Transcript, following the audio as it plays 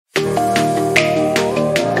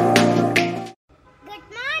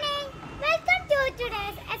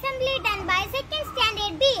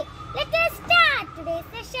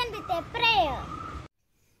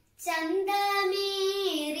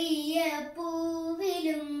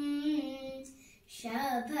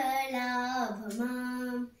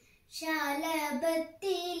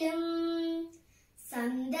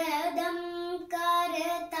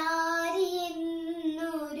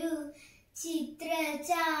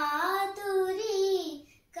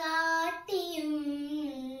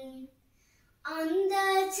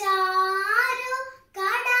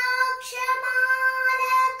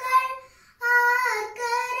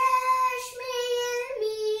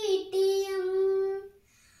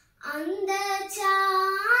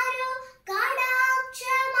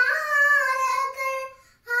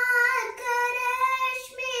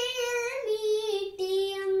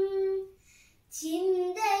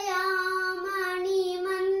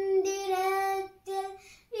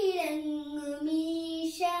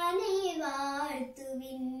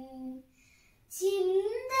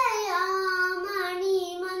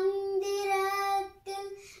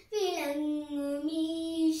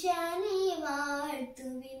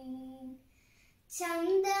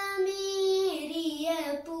ചന്തമേറിയ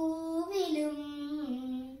പൂവിലും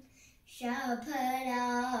ശാഭലാഭമാം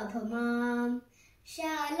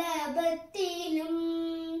ശാലഭത്തിലും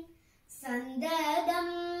സന്തതം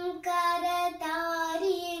കരതാരിയെന്നൊരു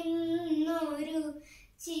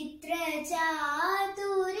ചിത്രചാതുരി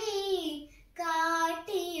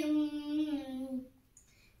കാട്ടിയും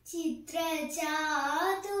ചിത്രചാതുരി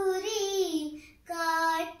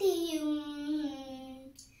കാട്ടിയും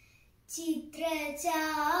ചിത്രചാതുരി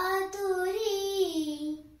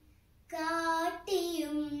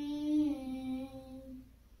കാട്ടിയും.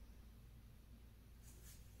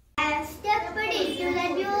 I have stepped into the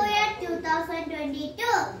new year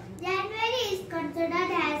 2022. January is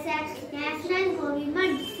considered as a national hobby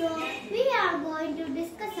month, so we are going to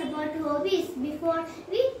discuss about hobbies. Before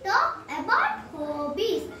we talk about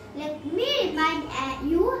hobbies, let me remind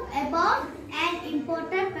you about an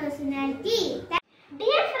important personality.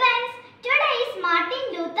 Dear friends, today is Martin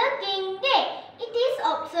Luther King Day. It is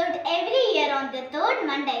observed every year on the third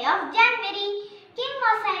Monday of January. King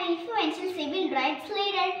was an influential civil rights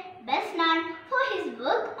leader, best known for his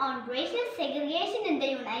work on racial segregation in the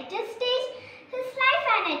United States. His life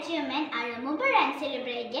and achievements are remembered and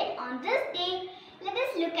celebrated on this day. Let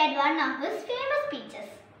us look at one of his famous speeches.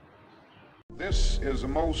 This is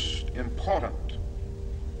the most important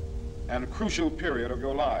and crucial period of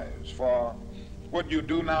your lives, for what you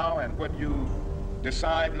do now and what you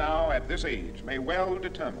decide now at this age may well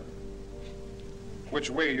determine which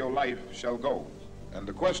way your life shall go. And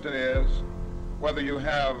the question is whether you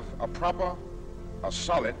have a proper, a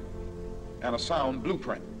solid, and a sound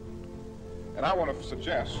blueprint. And I want to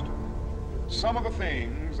suggest some of the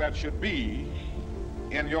things that should be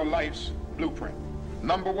in your life's blueprint.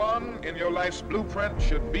 Number one in your life's blueprint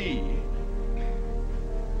should be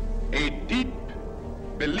a deep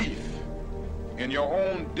belief in your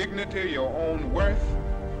own dignity, your own worth,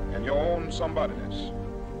 and your own somebodyness.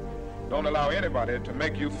 Don't allow anybody to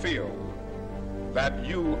make you feel that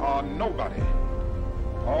you are nobody.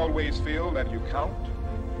 Always feel that you count.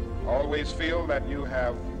 Always feel that you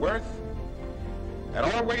have worth. And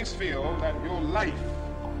always feel that your life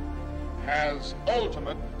has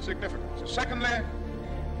ultimate significance. Secondly,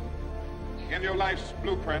 in your life's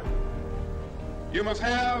blueprint, you must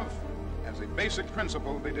have as a basic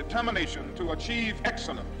principle the determination to achieve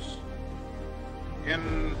excellence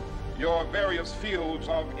in your various fields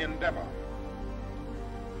of endeavor.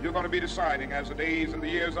 You're going to be deciding as the days and the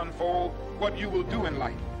years unfold what you will do in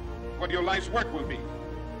life, what your life's work will be.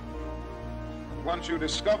 Once you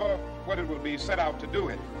discover what it will be, set out to do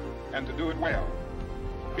it and to do it well.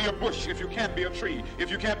 Be a bush if you can't be a tree. If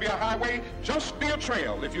you can't be a highway, just be a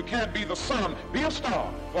trail. If you can't be the sun, be a star.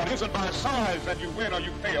 For it isn't by size that you win or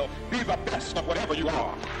you fail. Be the best of whatever you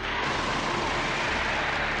are.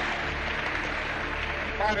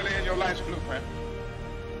 And finally, in your life's blueprint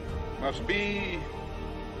must be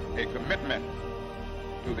a commitment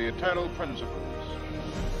to the eternal principles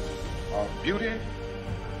of beauty,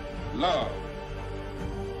 love,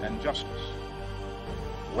 and justice.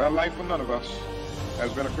 Well, life for none of us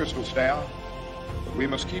has been a crystal staff, but we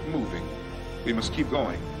must keep moving. We must keep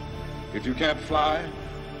going. If you can't fly,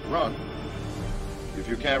 run. If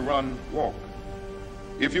you can't run, walk.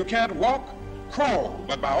 If you can't walk, crawl,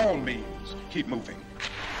 but by all means, keep moving.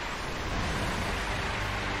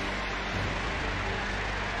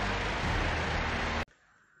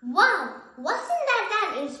 Wow, wasn't that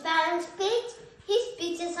an inspiring speech? His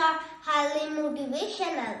speeches are highly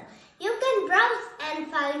motivational. You can browse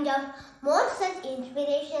and find out more such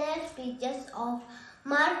inspirational speeches of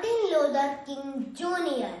Martin Luther King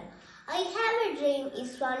Jr. I Have a Dream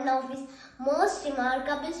is one of his most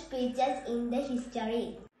remarkable speeches in the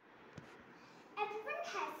history. Everyone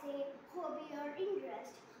has a hobby or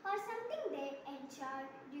interest or something they enjoy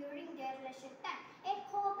during their leisure time. A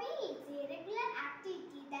hobby is a regular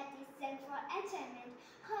activity that is done for enjoyment.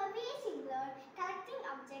 Hobby is include collecting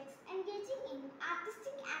objects, engaging in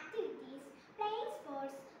artistic activities, playing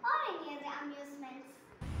sports, or any other amusements.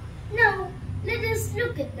 Now, let us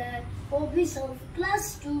look at the hobbies of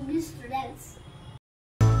Class 2B students.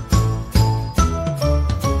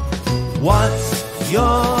 What's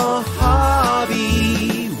your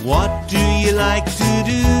hobby? What do you like to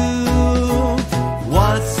do?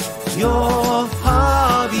 What's your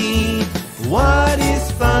hobby? What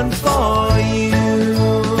is fun for you?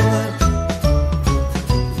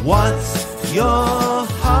 What's your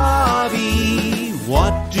hobby?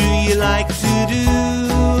 What do you like to do?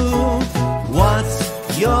 What's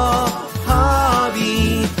your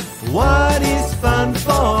hobby? What is fun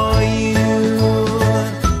for you?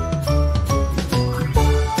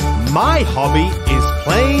 My hobby is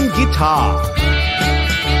playing guitar.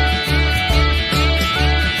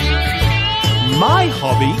 My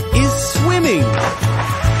hobby is swimming.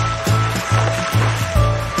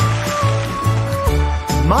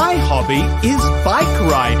 My hobby is bike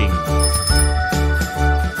riding.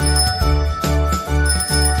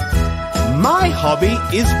 My hobby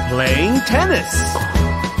is playing tennis.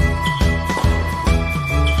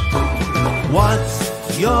 What's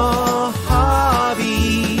your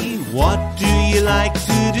hobby? What do you like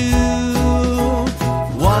to do?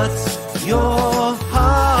 What's your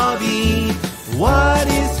hobby? What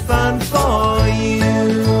is fun for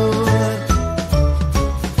you?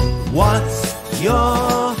 What's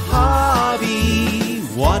your hobby?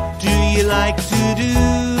 What do you like to do?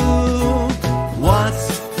 What's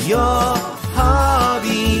your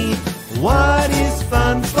hobby? What is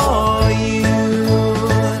fun for you?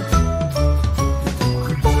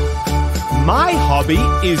 My hobby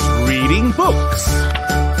is reading books.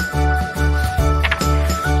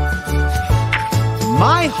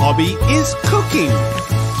 My hobby is cooking.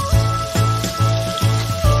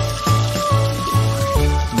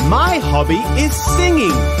 My hobby is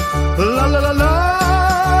singing. La la la la.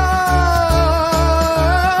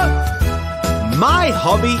 My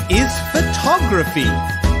hobby is photography.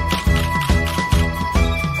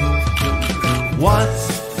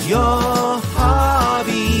 What's your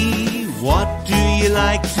hobby? What do you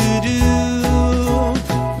like to do?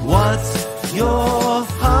 What's your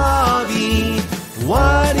hobby?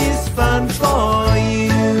 What is fun for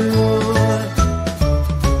you?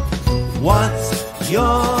 What's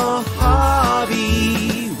your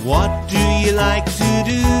hobby? What do you like to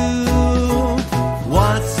do?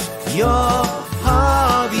 What's your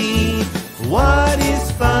hobby? What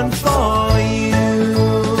is fun for you?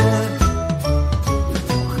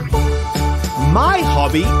 My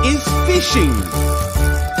hobby is fishing.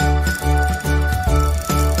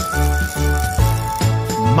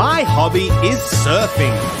 My hobby is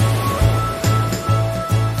surfing.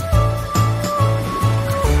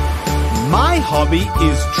 My hobby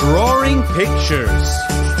is drawing pictures.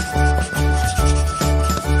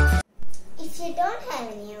 If you don't have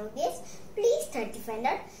any hobbies, please try to find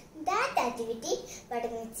out that activity that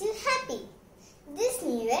makes you happy. This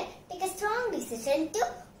new year, take a strong decision to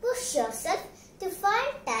push yourself to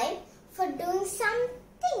find time for doing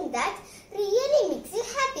something that